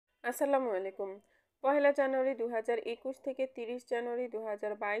আসসালামু আলাইকুম। পহেলা জানুয়ারি 2021 থেকে 30 জানুয়ারি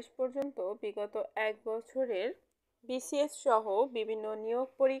 2022 পর্যন্ত বিগত এক বছরের বিসিএস সহ বিভিন্ন নিয়োগ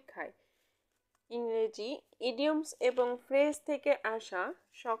পরীক্ষায় ইংরেজি ইডিয়মস এবং ফ্রেজ থেকে আসা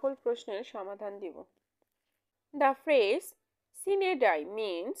সকল প্রশ্নের সমাধান দিব। দ্য ফ্রেজ সিনে ডাই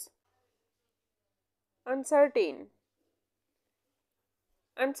মিন্স আনসার্টেন।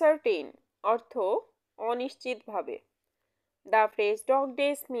 আনসার্টেন অর্থ অনিশ্চিতভাবে। The phrase dog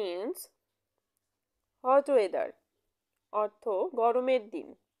days means hot weather অর্থ গরমের দিন।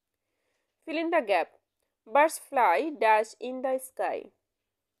 Fill in the gap. Birds fly dash in the sky.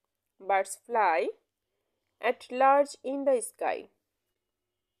 Birds fly at large in the sky.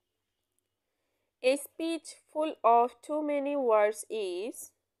 A speech full of too many words is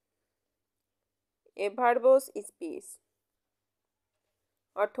a verbose speech.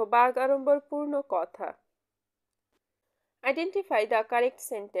 অর্থ বাগাড়ম্বরপূর্ণ কথা। Identify the correct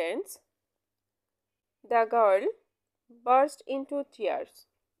sentence. The girl burst into tears.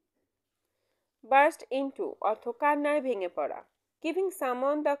 Burst into অর্থ কান্নায় ভেঙে পড়া। Giving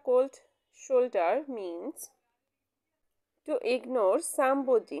someone the cold shoulder means to ignore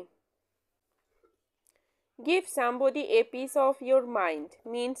somebody. Give somebody a piece of your mind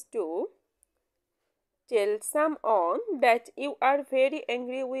means to tell someone that you are very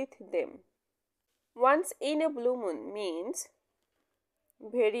angry with them. Once in a blue moon means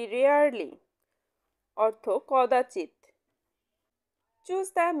very rarely. অর্থ কদাচিৎ। Choose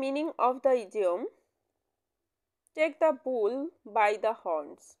the meaning of the idiom. Take the bull by the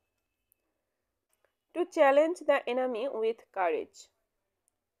horns. To challenge the enemy with courage.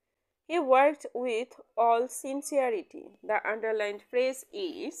 He worked with all sincerity. The underlined phrase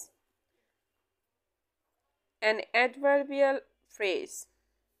is an adverbial phrase.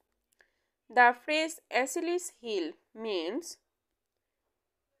 The phrase Achilles' heel means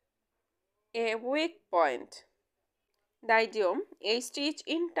a weak point. The idiom a stitch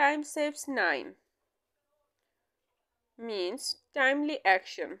in time saves nine means timely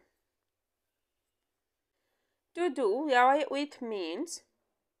action. To do away with means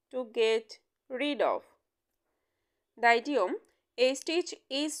to get rid of. The idiom a stitch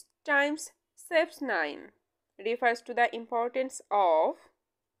is times saves nine refers to the importance of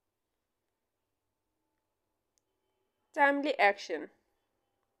timely action.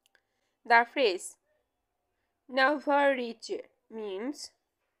 The phrase never reach means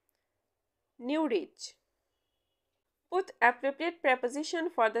new reach. Put appropriate preposition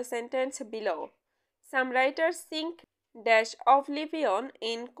for the sentence below. Some writers sink dash oblivion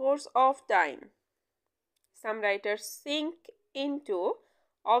in course of time. Some writers sink into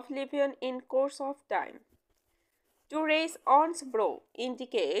oblivion in course of time. To raise one's brow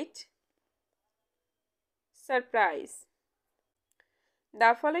indicate surprise. The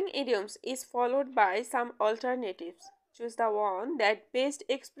following idioms is followed by some alternatives. Choose the one that best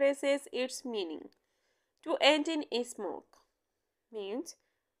expresses its meaning. To end in smoke means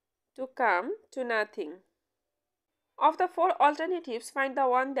to come to nothing. Of the four alternatives, find the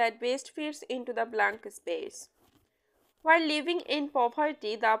one that best fits into the blank space. While living in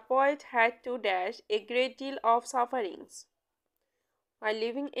poverty, the poet had to dash a great deal of sufferings. While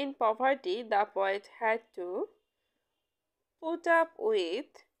living in poverty, the poet had to put up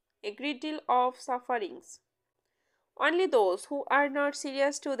with a great deal of sufferings. Only those who are not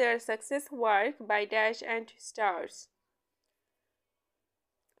serious to their success work by dash and stars.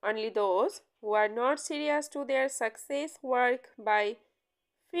 Only those who are not serious to their success work by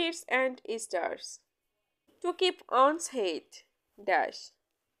fears and stars. To keep one's head dash.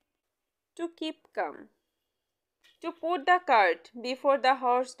 To keep calm. To put the cart before the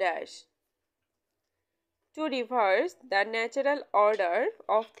horse dash. To reverse the natural order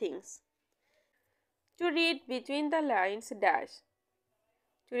of things. To read between the lines dash.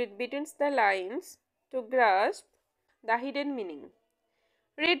 To read between the lines to grasp the hidden meaning.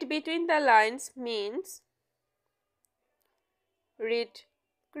 Read between the lines means read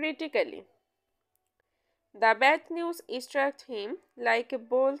critically. The bad news struck him like a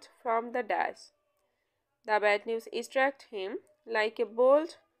bolt from the dash. The bad news struck him like a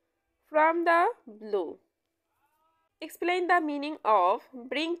bolt from the blue. Explain the meaning of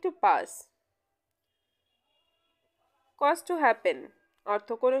bring to pass. Cause to happen অর্থ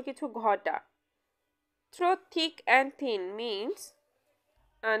কোনো কিছু ঘটা। Through thick and thin means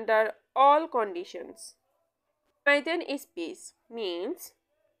under all conditions. Maiden speech means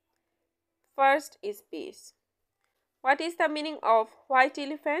first speech. What is the meaning of white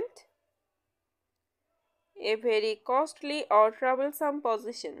elephant? A very costly or troublesome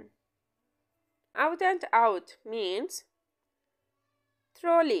possession. Out and out means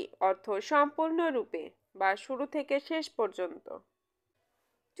thoroughly অর্থ সম্পূর্ণরূপে বা শুরু থেকে শেষ পর্যন্ত।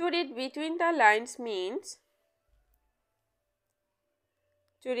 To read between the lines means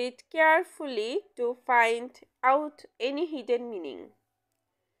to read carefully to find out any hidden meaning.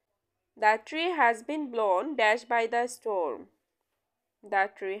 The tree has been blown dash by the storm. The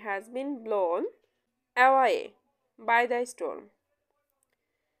tree has been blown away by the storm.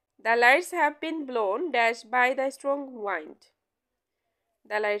 The lights have been blown dash by the strong wind.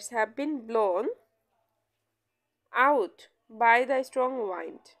 The lights have been blown out by the strong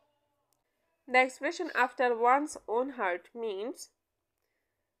wind. The expression after one's own heart means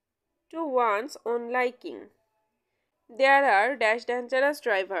to one's own liking. There are dash dangerous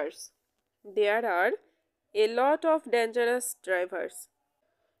drivers. There are a lot of dangerous drivers.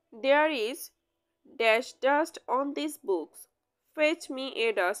 There is dash dust on these books. Fetch me a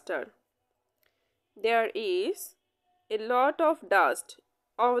duster. There is a lot of dust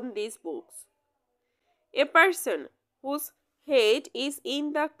on these books. A person whose head is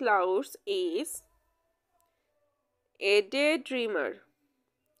in the clouds is a daydreamer.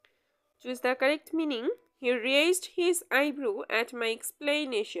 Choose the correct meaning. He raised his eyebrow at my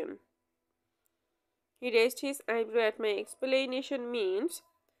explanation. He raised his eyebrow at my explanation means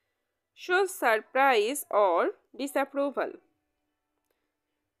shows surprise or disapproval.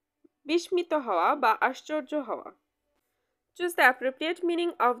 বিস্মিত হওয়া বা আশ্চর্য হওয়া। Choose the appropriate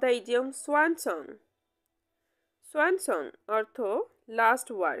meaning of the idiom swan song. Swan song অর্থ last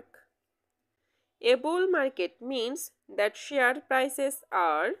work. A bull market means that share prices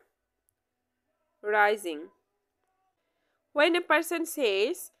are rising. When a person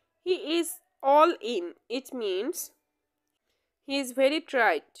says he is all in, it means he is very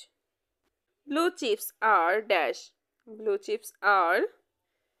tried. Blue chips are dash. Blue chips are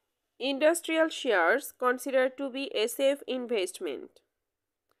industrial shares considered to be a safe investment.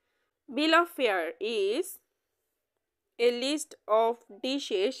 Bill of fare is a list of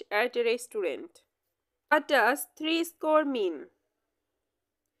dishes at a restaurant. What does three score mean?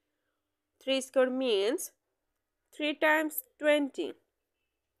 Three score means 3 times 20.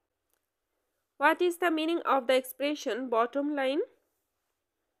 What is the meaning of the expression bottom line?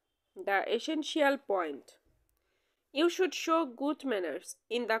 The essential point. You should show good manners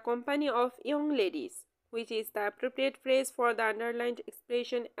in the company of young ladies, which is the appropriate phrase for the underlined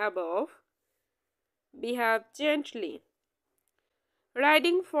expression above. Behave gently.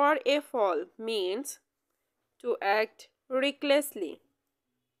 Riding for a fall means to act recklessly.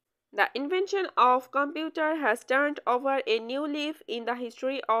 The invention of computer has turned over a new leaf in the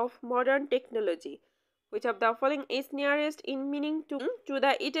history of modern technology. Which of the following is nearest in meaning to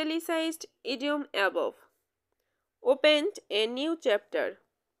the italicized idiom above? Opened a new chapter.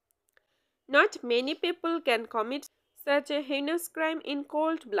 Not many people can commit such a heinous crime in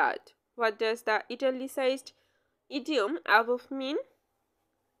cold blood. What does the italicized idiom above mean?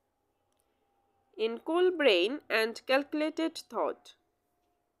 In cool brain and calculated thought.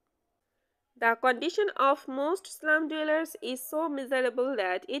 The condition of most slum dwellers is so miserable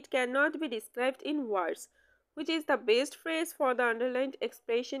that it cannot be described in words. Which is the best phrase for the underlined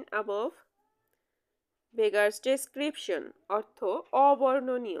expression above? Beggar's description অর্থ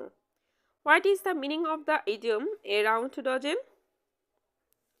অবর্ণনীয়. What is the meaning of the idiom a round dozen?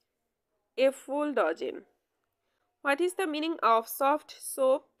 A full dozen. What is the meaning of soft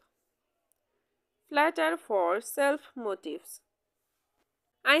soap? Flatter for self motives.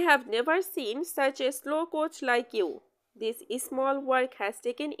 I have never seen such a slow coach like you. This small work has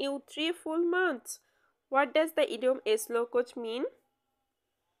taken you 3 full months. What does the idiom a slow coach mean?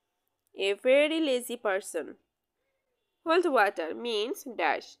 A very lazy person. Hold water means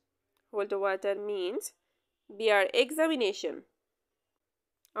dash. Hold water means bear examination.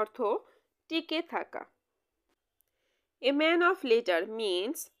 অর্থ টিকে থাকা. A man of letter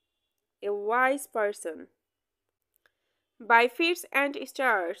means a wise person. By fits and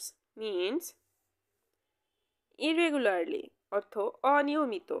starts means irregularly অর্থ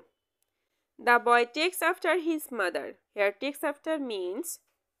অনিয়মিত. The boy takes after his mother. Here takes after means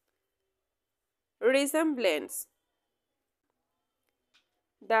resemblance.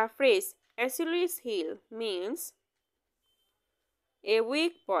 The phrase Achilles heel means a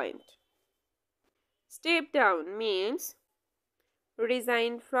weak point. Step down means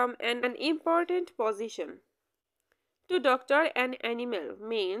resign from an important position. To doctor an animal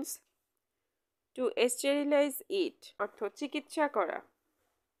means to sterilize it অর্থ চিকিৎসা করা.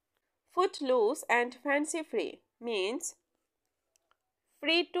 Footloose and fancy free means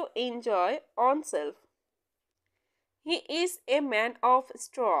free to enjoy oneself. He is a man of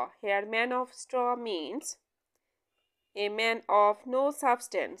straw. Here man of straw means a man of no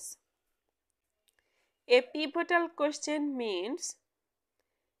substance. A pivotal question means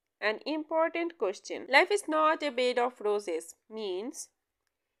an important question. Life is not a bed of roses means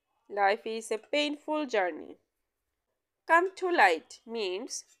life is a painful journey. Come to light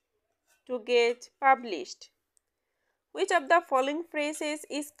means to get published. Which of the following phrases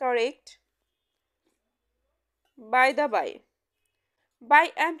is correct? By the by.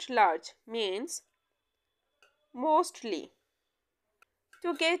 By and large means mostly.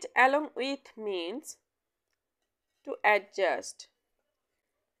 To get along with means to adjust.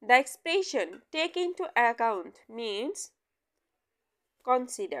 The expression take into account means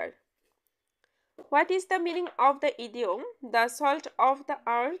consider. What is the meaning of the idiom the salt of the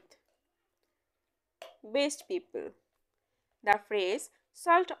earth? Best people. The phrase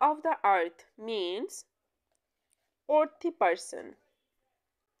salt of the earth means earthy person.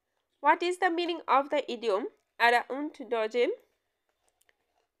 What is the meaning of the idiom around dozen?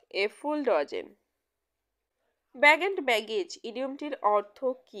 A full dozen. Bag and baggage ইডিয়মটির অর্থ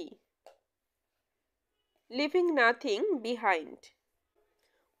কী? Living nothing behind.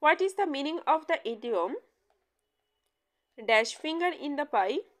 What is the meaning of the idiom dash finger in the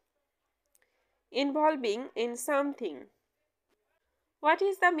pi involving in something? What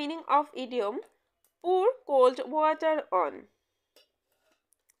is the meaning of idiom pour cold water on?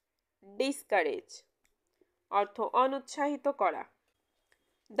 Discourage অর্থ অনুৎসাহিত করা.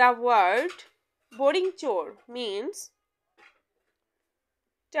 The word boring চোর means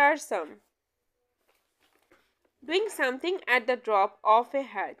tiresome. Doing something at the drop of a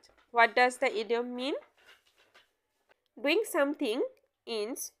hat. What does the idiom mean? Doing something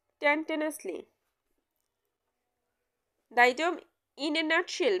instantaneously. The idiom in a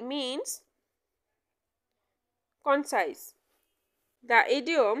nutshell means concise. The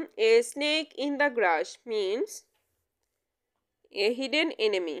idiom a snake in the grass means a hidden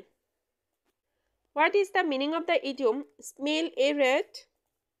enemy. What is the meaning of the idiom smell a rat?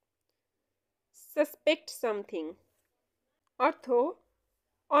 Suspect something. অর্থ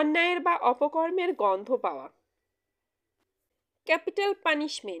অন্যায়ের বা অপকর্মের গন্ধ পাওয়া. Capital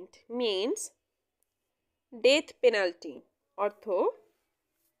punishment means death penalty. অর্থ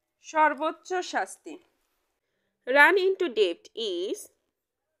সর্বোচ্চ শাস্তি. Run into ডেপ্ট is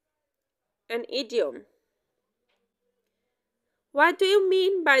an idiom. What do you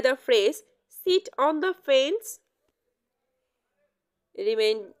mean by the phrase sit on the fence?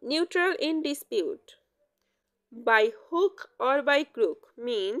 Remain neutral in dispute. By hook or by crook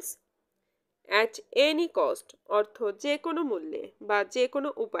means at any cost. অর্থ যে কোনো মূল্যে বা যে কোনো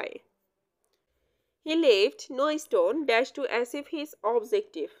উপায়ে. He left no stone dash to achieve his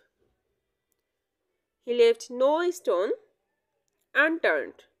objective. He left no stone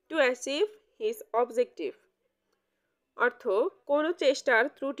unturned to achieve his objective. অর্থ কোনো চেষ্টার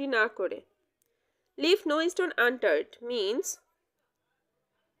ত্রুটি না করে. Leave no stone unturned means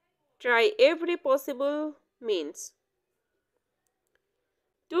try every possible means.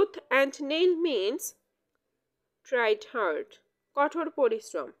 Tooth and nail means tried hard. কঠোর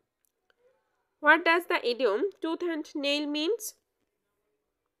পরিশ্রম. What does the idiom tooth and nail means?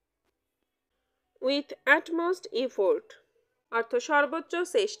 With utmost effort. অর্থ সর্বোচ্চ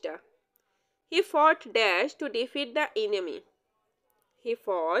চেষ্টা. He fought dash to defeat the enemy. He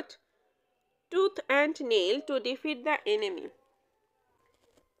fought tooth and nail to defeat the enemy.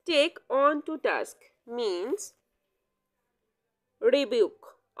 Take on to task means rebuke.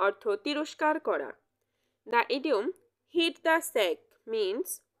 অর্থ তিরস্কার করা. The idiom hit the sack means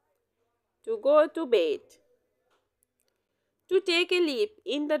to go to bed. To take a leap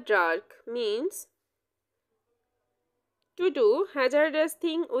in the dark means to do hazardous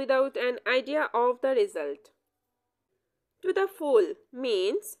thing without an idea of the result. To the full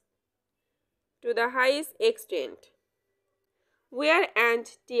means to the highest extent. Wear and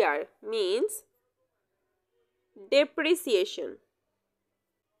tear means depreciation.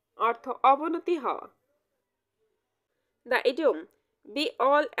 অর্থ অবনতি হওয়া. The idiom be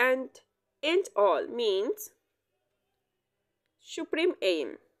all and end all means supreme aim.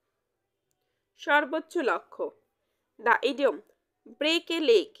 সর্বোচ্চ লক্ষ্য. The idiom break a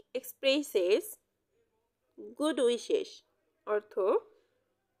leg expresses good wishes. অর্থ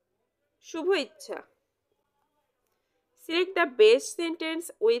শুভ ইচ্ছা. Select the best sentence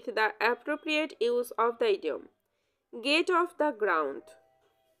with the appropriate use of the idiom. Get off the ground.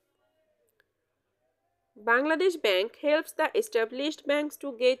 Bangladesh Bank helps the established banks to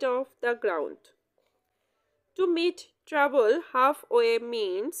get off the ground. To meet trouble halfway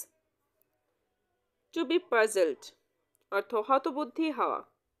means to be puzzled. অর্থ হতবুদ্ধি হওয়া.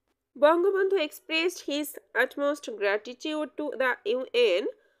 Bangabandhu expressed his utmost gratitude to the UN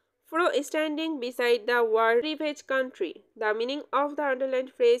for standing beside the war-ravaged country. The meaning of the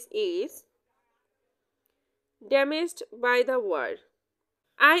underlined phrase is damaged by the war.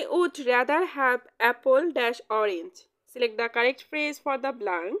 I would rather have apple dash orange. Select the correct phrase for the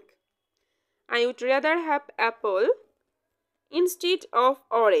blank. I would rather have apple instead of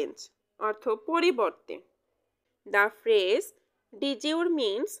orange. অর্থ পরিবর্তে। The phrase de jure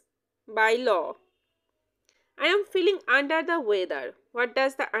means by law. I am feeling under the weather. What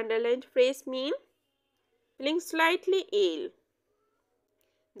does the underlined phrase mean? Feeling slightly ill.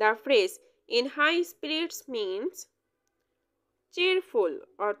 The phrase in high spirits means cheerful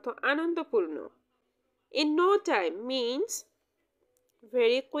অর্থ আনন্দপূর্ণ। In no time means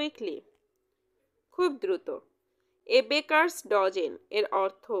very quickly খুব দ্রুত। A baker's dozen এর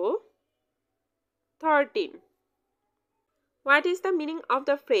অর্থ 13। What is the meaning of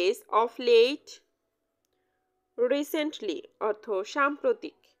the phrase of late? Recently অর্থ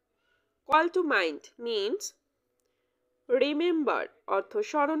সাম্প্রতিক। Call to mind means remember অর্থ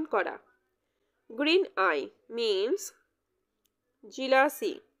স্মরণ করা। Green eye means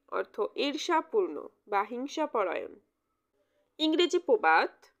jealousy অর্থ ঈর্ষাপূর্ণ বা হিংসাপরায়ণ। ইংরেজি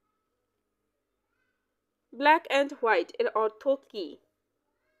প্রবাদ ব্ল্যাক অ্যান্ড হোয়াইট এর অর্থ কি?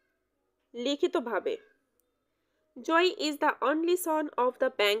 লিখিতভাবে Joy is the only son of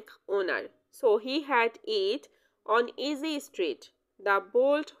the bank owner, so he had it on easy street. The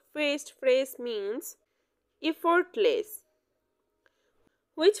bold-faced phrase means effortless,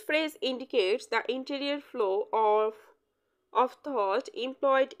 which phrase indicates the interior flow of thought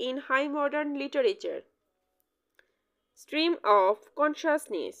employed in high modern literature. Stream of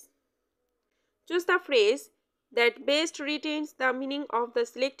consciousness. Choose the phrase that best retains the meaning of the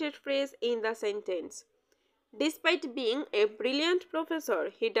selected phrase in the sentence. Despite being a brilliant professor,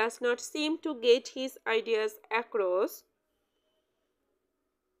 he does not seem to get his ideas across,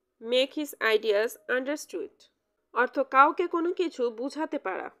 make his ideas understood. অর্থ কাউকে কোনো কিছু বুঝাতে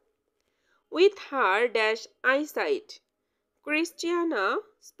পারা। With her dash eyesight, Christiana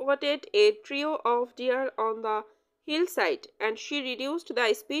spotted a trio of deer on the hillside and she reduced the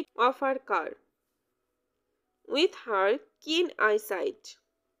speed of her car. With her keen eyesight.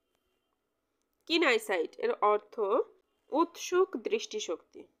 Keen eyesight এর অর্থ উৎসুক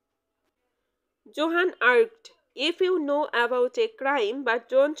দৃষ্টিশক্তি। Johan asked, if you know about a crime but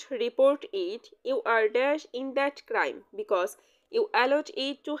don't report it, you are dash in that crime because you allowed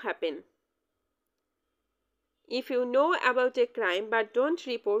it to happen. If you know about a crime but don't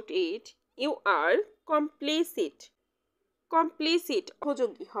report it, you are complicit. Complicit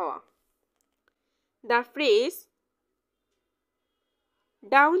সহযোগী হওয়া। The phrase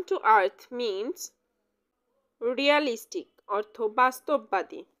down to earth means realistic অর্থ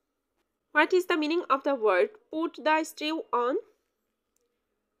বাস্তববাদী। What is the meaning of the word put the stew on?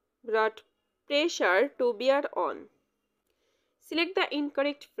 Brought pressure to bear on. Select the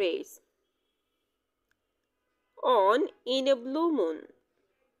incorrect phrase. On in a blue moon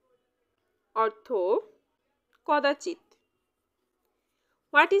অর্থ কদাচিৎ।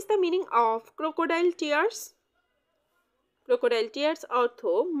 What is the meaning of crocodile tears? Crocodile tears অর্থ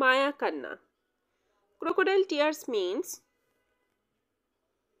মায়া কান্না। Crocodile tears means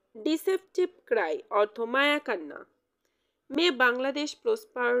deceptive cry অর্থ মায়া কান্না। May Bangladesh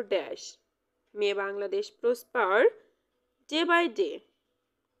prosper dash. May Bangladesh prosper day by day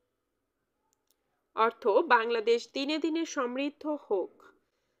অর্থ বাংলাদেশ দিনে দিনে সমৃদ্ধ হোক।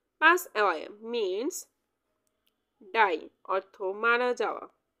 Pass away means die অর্থ মারা যাওয়া।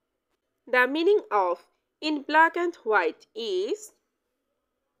 The meaning of in black and white is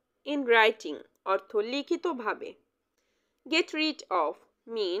in writing অর্থ লিখিতভাবে। Get rid of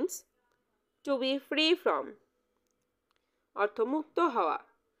means to be free from অর্থ মুক্ত হওয়া।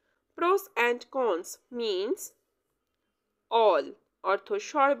 Pros and cons means all অর্থ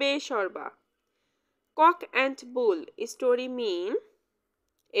সর্বে সর্বা। Cock and bull story mean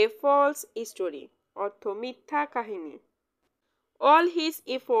a false story অর্থ মিথ্যা কাহিনী। All his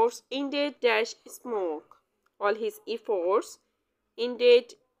efforts ended dash smoke. All his efforts ended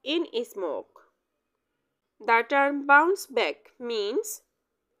in smoke. The term bounce back means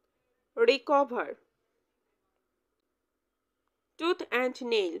recover. Tooth and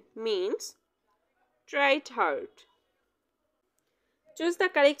nail means tried hard. Choose the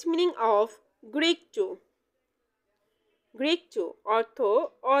correct meaning of Greek to. Greek to অর্থ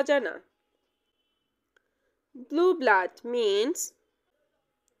অজানা। Blue blood means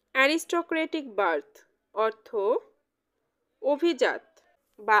aristocratic birth অর্থ অভিজাত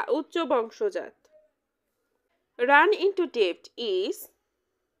বা উচ্চ বংশজাত। Run into debt is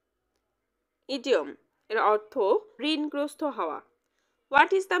idiom এর অর্থ ঋণগ্রস্ত হওয়া। What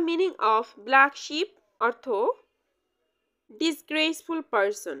is the meaning of black sheep? অর্থ ডিসগ্রেসফুল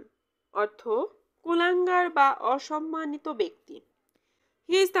পারসন, অর্থ কুলাঙ্গার বা অসম্মানিত ব্যক্তি।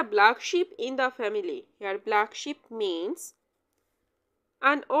 He is the black sheep in the family. Here black sheep means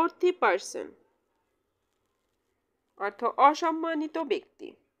আনওর্থি person, অর্থ অসম্মানিত ব্যক্তি।